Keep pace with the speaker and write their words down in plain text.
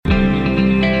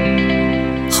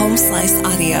Home Slice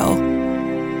Audio.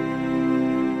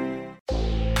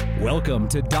 Welcome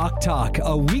to Doc Talk,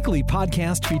 a weekly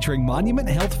podcast featuring Monument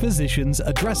Health physicians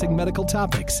addressing medical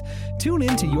topics. Tune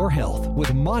into your health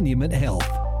with Monument Health.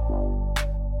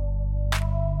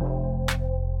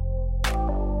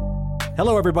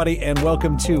 Hello, everybody, and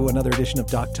welcome to another edition of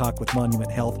Doc Talk with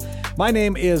Monument Health. My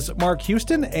name is Mark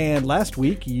Houston, and last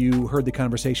week you heard the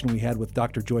conversation we had with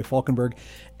Dr. Joy Falkenburg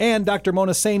and Dr.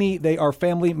 Mona Saini. They are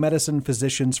family medicine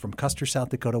physicians from Custer, South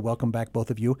Dakota. Welcome back,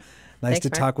 both of you. Nice to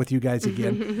talk with you guys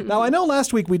again. Now, I know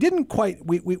last week we didn't quite,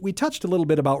 we touched a little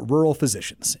bit about rural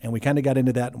physicians, and we kind of got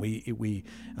into that, and we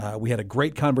had a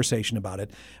great conversation about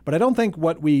it. But I don't think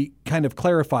what we kind of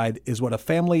clarified is what a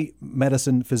family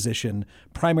medicine physician,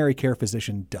 primary care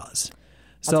physician does.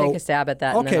 I'll take a stab at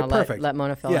that, and then I'll let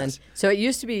Mona fill in. Yes. So it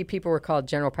used to be people were called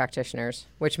general practitioners,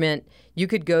 which meant you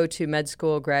could go to med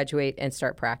school, graduate, and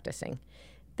start practicing.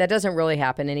 That doesn't really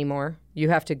happen anymore. You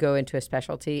have to go into a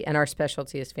specialty, and our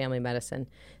specialty is family medicine.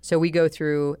 So we go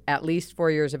through at least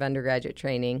 4 years of undergraduate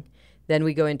training, then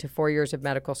we go into 4 years of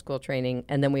medical school training,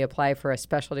 and then we apply for a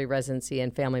specialty residency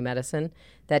in family medicine.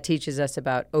 That teaches us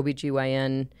about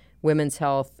OBGYN, women's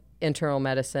health, internal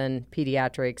medicine,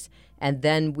 pediatrics, and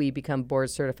then we become board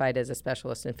certified as a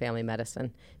specialist in family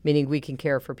medicine, meaning we can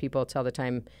care for people till the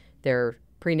time they're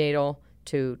prenatal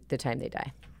to the time they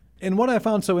die. And what I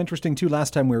found so interesting, too,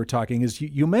 last time we were talking is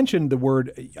you mentioned the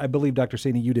word, I believe, Dr.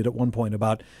 Saini, you did at one point,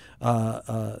 about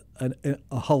a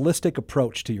holistic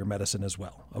approach to your medicine as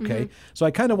well, okay? Mm-hmm. So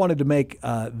I kind of wanted to make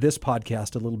this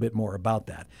podcast a little bit more about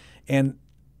that. And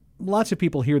lots of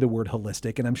people hear the word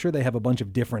holistic, and I'm sure they have a bunch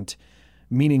of different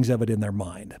meanings of it in their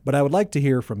mind. But I would like to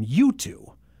hear from you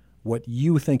two what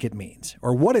you think it means,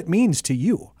 or what it means to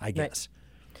you, I guess.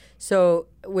 Right. So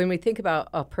when we think about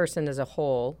a person as a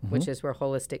whole, which is where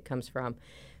holistic comes from,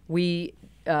 we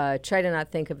try to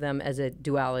not think of them as a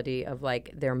duality of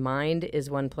like their mind is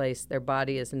one place, their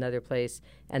body is another place,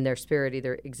 and their spirit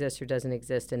either exists or doesn't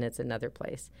exist, and it's another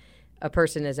place. A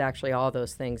person is actually all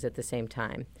those things at the same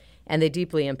time, and they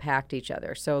deeply impact each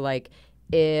other. So like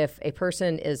if a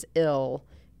person is ill,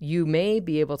 you may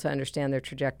be able to understand their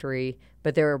trajectory,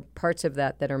 but there are parts of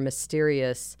that that are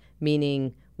mysterious,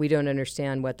 meaning we don't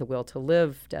understand what the will to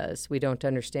live does. We don't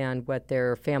understand what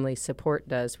their family support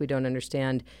does. We don't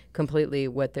understand completely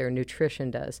what their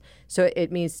nutrition does. So it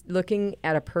means looking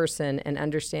at a person and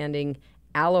understanding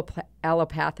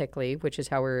allopathically, which is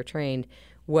how we were trained,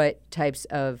 what types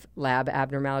of lab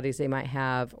abnormalities they might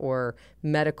have or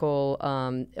medical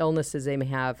illnesses they may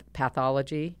have,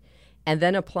 pathology, and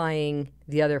then applying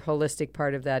the other holistic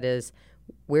part of that is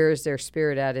where is their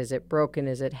spirit at? Is it broken?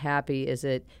 Is it happy? Is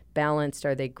it balanced?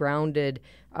 Are they grounded?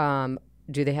 Do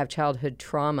they have childhood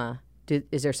trauma?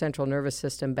 Is their central nervous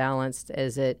system balanced?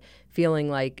 Is it feeling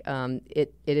like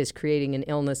it is creating an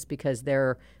illness because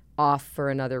they're off for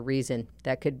another reason?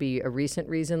 That could be a recent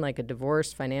reason, like a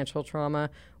divorce, financial trauma,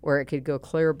 or it could go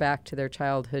clear back to their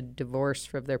childhood divorce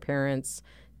from their parents,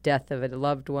 death of a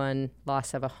loved one,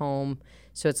 loss of a home.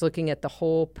 So it's looking at the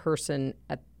whole person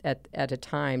at a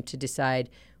time to decide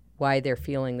why they're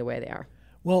feeling the way they are.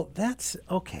 Well, that's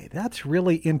okay. That's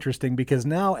really interesting because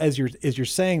now as you're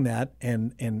saying that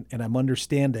and I'm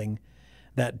understanding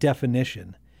that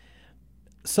definition,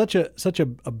 such a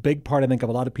big part, I think, of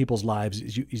a lot of people's lives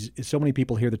is so many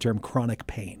people hear the term chronic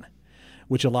pain,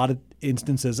 which a lot of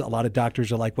instances, a lot of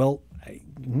doctors are like, well,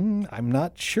 I'm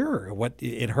not sure. What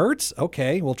it hurts?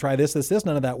 Okay, we'll try this.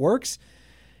 None of that works.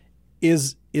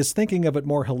 Is thinking of it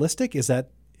more holistic? Is that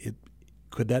it?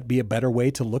 Could that be a better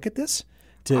way to look at this?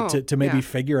 To maybe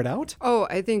figure it out? Oh,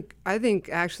 I think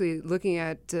actually looking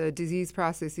at disease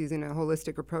processes in a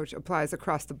holistic approach applies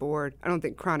across the board. I don't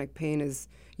think chronic pain is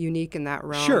unique in that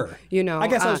realm. Sure. I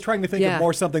guess I was trying to think of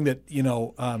more something that,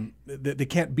 that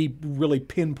can't be really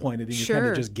pinpointed and you're kind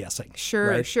of just guessing. Sure,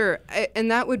 right? Sure.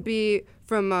 And that would be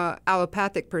from an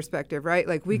allopathic perspective, right?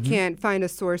 Like we can't find a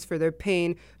source for their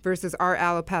pain versus our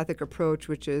allopathic approach,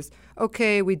 which is,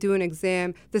 okay, we do an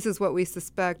exam. This is what we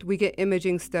suspect. We get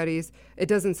imaging studies. It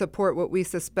doesn't support what we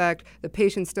suspect. The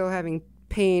patient's still having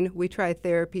pain. We try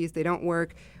therapies. They don't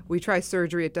work. We try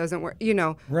surgery. It doesn't work.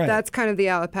 Right. That's kind of the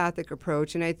allopathic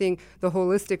approach. And I think the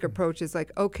holistic approach is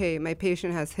like, okay, my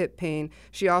patient has hip pain.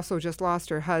 She also just lost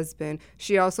her husband.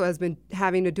 She also has been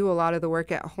having to do a lot of the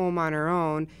work at home on her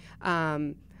own.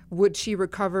 Would she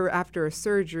recover after a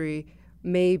surgery?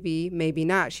 Maybe, maybe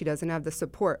not. She doesn't have the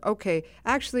support. Okay,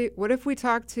 actually, what if we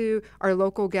talk to our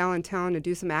local gal in town to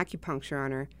do some acupuncture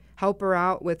on her? Help her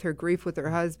out with her grief with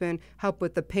her husband, help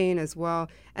with the pain as well,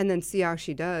 and then see how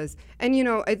she does. And,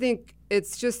 I think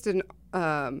it's just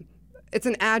it's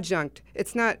an adjunct.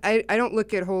 It's not, I don't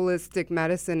look at holistic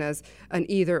medicine as an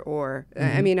either or.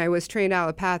 I mean, I was trained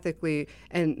allopathically,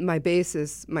 and my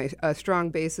basis, a strong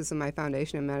basis of my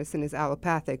foundation in medicine is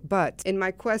allopathic. But in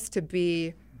my quest to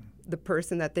be the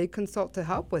person that they consult to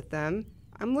help with them,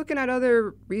 I'm looking at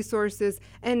other resources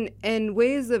and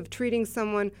ways of treating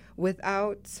someone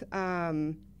without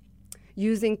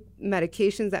using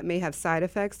medications that may have side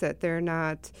effects that they're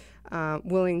not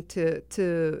willing to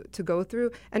go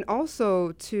through, and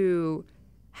also to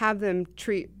have them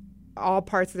treat all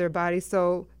parts of their body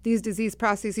so these disease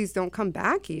processes don't come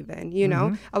back even, you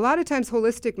know? A lot of times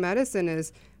holistic medicine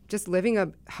is just living a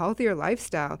healthier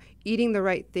lifestyle, eating the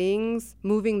right things,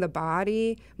 moving the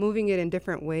body, moving it in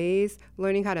different ways,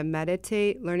 learning how to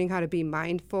meditate, learning how to be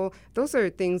mindful. Those are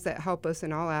things that help us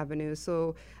in all avenues.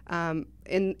 So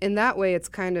in that way, it's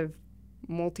kind of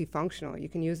multifunctional. You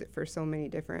can use it for so many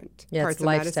different parts it's of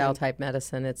lifestyle medicine. type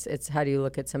medicine. It's how do you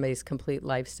look at somebody's complete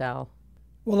lifestyle?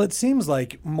 Well, it seems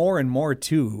like more and more,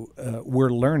 too,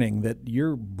 we're learning that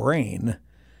your brain,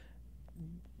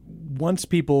 once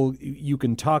you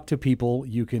can talk to people,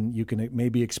 you can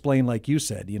maybe explain, like you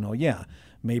said,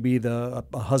 maybe a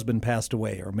husband passed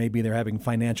away, or maybe they're having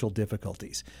financial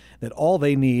difficulties, that all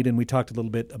they need, and we talked a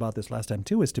little bit about this last time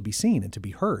too, is to be seen and to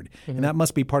be heard. And that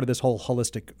must be part of this whole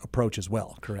holistic approach as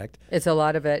well, correct? It's a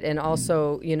lot of it. And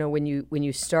also, when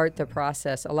you start the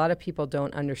process, a lot of people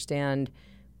don't understand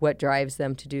what drives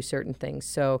them to do certain things.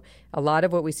 So a lot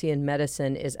of what we see in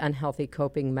medicine is unhealthy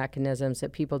coping mechanisms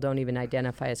that people don't even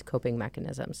identify as coping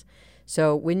mechanisms.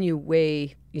 So when you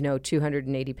weigh,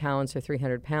 280 pounds or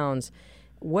 300 pounds,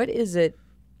 what is it,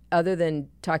 other than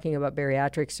talking about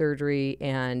bariatric surgery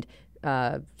and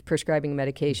prescribing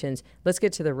medications, let's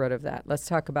get to the root of that. Let's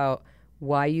talk about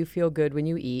why you feel good when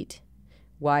you eat,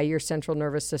 why your central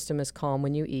nervous system is calm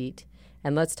when you eat,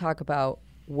 and let's talk about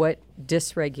what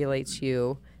dysregulates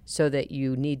you so that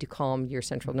you need to calm your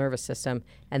central nervous system,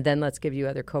 and then let's give you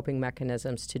other coping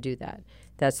mechanisms to do that.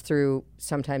 That's through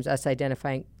sometimes us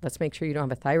identifying, let's make sure you don't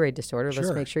have a thyroid disorder. Sure.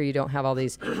 Let's make sure you don't have all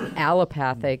these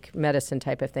allopathic medicine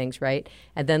type of things, right?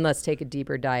 And then let's take a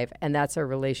deeper dive, and that's a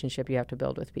relationship you have to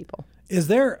build with people.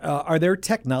 Are there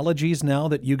technologies now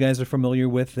that you guys are familiar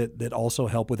with that also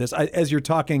help with this? As you're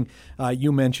talking,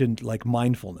 you mentioned like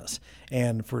mindfulness.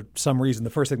 And for some reason, the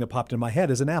first thing that popped in my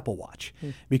head is an Apple Watch,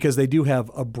 because they do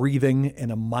have a breathing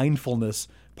and a mindfulness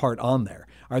part on there.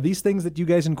 Are these things that you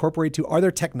guys incorporate too? Are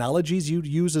there technologies you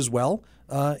use as well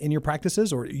in your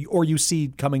practices, or you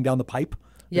see coming down the pipe?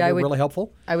 Yeah, really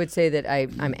helpful. I would say that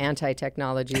I'm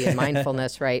anti-technology and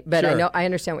mindfulness, right? But Sure. I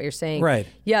understand what you're saying. Right.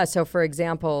 Yeah. So, for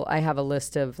example, I have a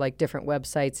list of like different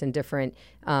websites and different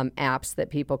apps that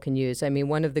people can use. I mean,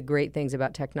 one of the great things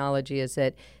about technology is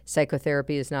that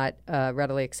psychotherapy is not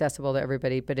readily accessible to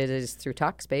everybody, but it is through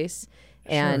Talkspace.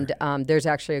 And there's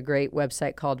actually a great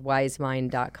website called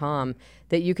wisemind.com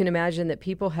that you can imagine that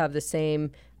people have the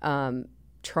same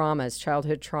traumas,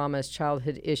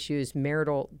 childhood issues,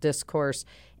 marital discourse.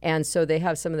 And so they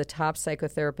have some of the top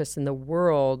psychotherapists in the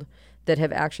world that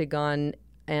have actually gone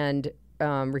and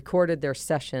recorded their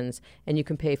sessions, and you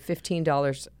can pay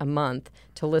 $15 a month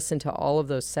to listen to all of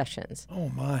those sessions. Oh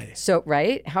my! So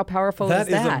right, how powerful is that?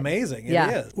 That is amazing. It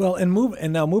is. Well,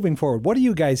 and now moving forward, what do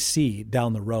you guys see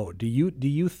down the road? Do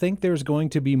you think there's going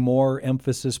to be more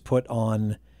emphasis put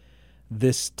on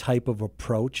this type of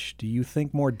approach? Do you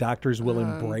think more doctors will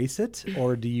embrace it,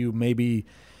 or do you maybe?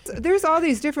 There's all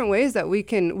these different ways that we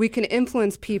can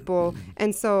influence people,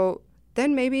 and so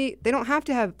then maybe they don't have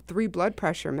to have 3 blood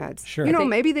pressure meds. Sure.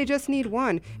 Maybe they just need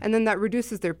 1, and then that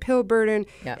reduces their pill burden.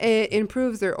 Yeah. It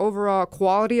improves their overall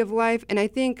quality of life, and I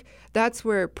think that's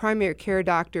where primary care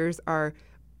doctors are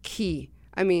key.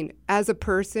 I mean, as a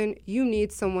person, you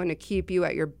need someone to keep you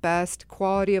at your best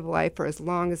quality of life for as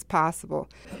long as possible.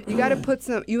 You got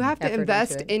to you have to Effort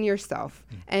invest into it. in yourself,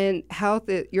 and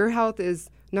your health is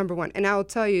number one. And I will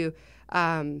tell you,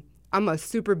 I'm a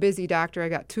super busy doctor. I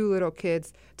got 2 little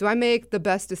kids. Do I make the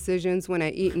best decisions when I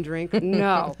eat and drink?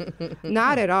 No,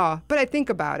 not at all. But I think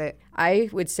about it. I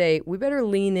would say we better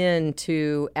lean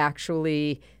into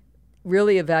actually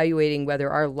really evaluating whether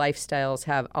our lifestyles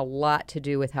have a lot to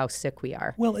do with how sick we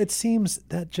are. Well,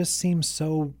 that just seems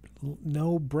so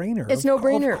no-brainer. It's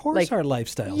no-brainer. Of course our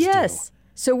lifestyles Yes. do.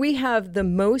 So we have the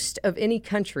most of any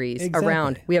countries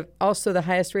around. Exactly. We have also the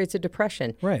highest rates of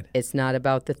depression. Right. It's not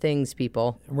about the things,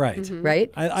 people. Right. Mm-hmm.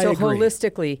 Right? I so agree.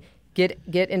 holistically, get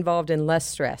involved in less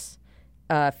stress.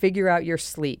 Figure out your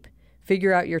sleep.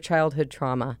 Figure out your childhood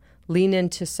trauma. Lean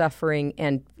into suffering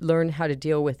and learn how to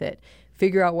deal with it.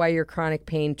 figure out why your chronic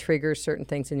pain triggers certain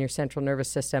things in your central nervous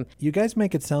system. You guys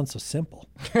make it sound so simple.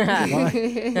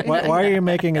 Why are you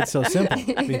making it so simple?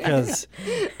 Because,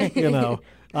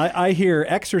 I hear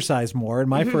exercise more, and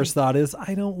my first thought is,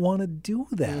 I don't want to do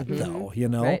that, though,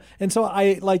 Right. And so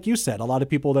like you said, a lot of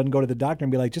people then go to the doctor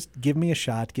and be like, just give me a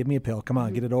shot, give me a pill, come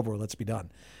on, get it over with, let's be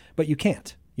done. But you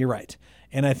can't. You're right.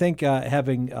 And I think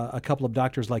having a couple of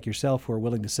doctors like yourself who are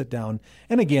willing to sit down,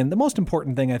 and again, the most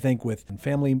important thing I think with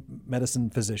family medicine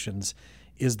physicians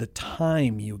is the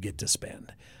time you get to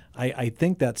spend. I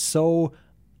think that's so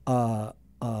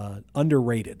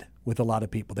underrated with a lot of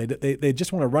people. They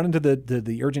just want to run into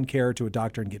the urgent care to a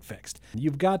doctor and get fixed.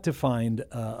 You've got to find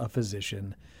a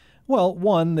physician, well,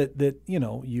 one that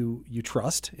you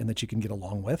trust and that you can get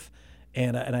along with.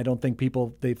 And I don't think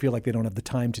they feel like they don't have the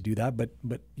time to do that.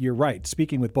 But you're right.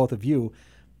 Speaking with both of you,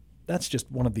 that's just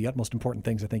one of the utmost important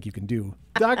things I think you can do.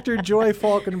 Dr. Joy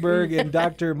Falkenburg and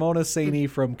Dr. Mona Saini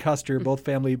from Custer, both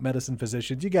family medicine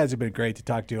physicians. You guys have been great to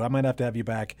talk to. I might have to have you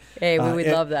back. Hey, we would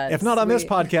love that. If not on this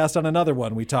podcast, on another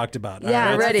one we talked about.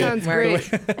 Yeah, ready. Sounds great.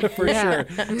 For sure.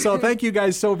 So thank you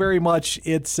guys so very much.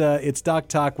 It's Doc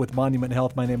Talk with Monument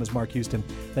Health. My name is Mark Houston.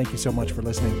 Thank you so much for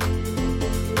listening.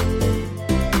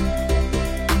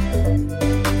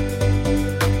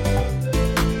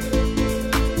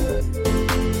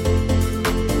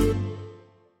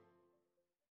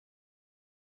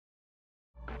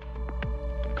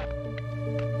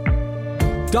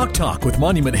 Doc Talk with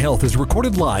Monument Health is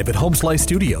recorded live at Home Slice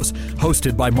Studios,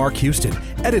 hosted by Mark Houston,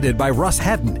 edited by Russ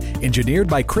Haddon, engineered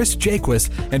by Chris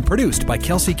Jaquist, and produced by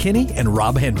Kelsey Kinney and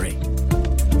Rob Henry.